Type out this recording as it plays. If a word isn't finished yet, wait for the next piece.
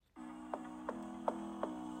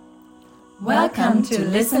Welcome to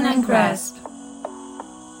Listen and Grasp.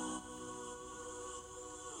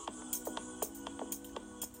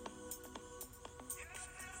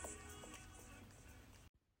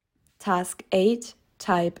 Task 8,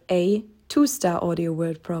 Type A, 2-star audio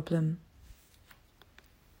word problem.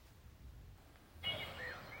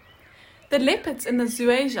 The leopards in the Zoo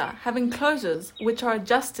Asia have enclosures which are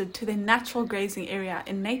adjusted to their natural grazing area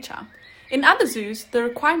in nature. In other zoos, the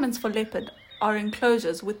requirements for leopard are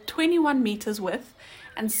enclosures with 21 meters width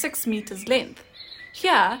and 6 meters length.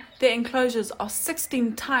 Here, their enclosures are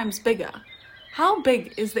 16 times bigger. How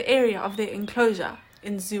big is the area of their enclosure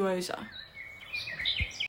in Zoo Asia?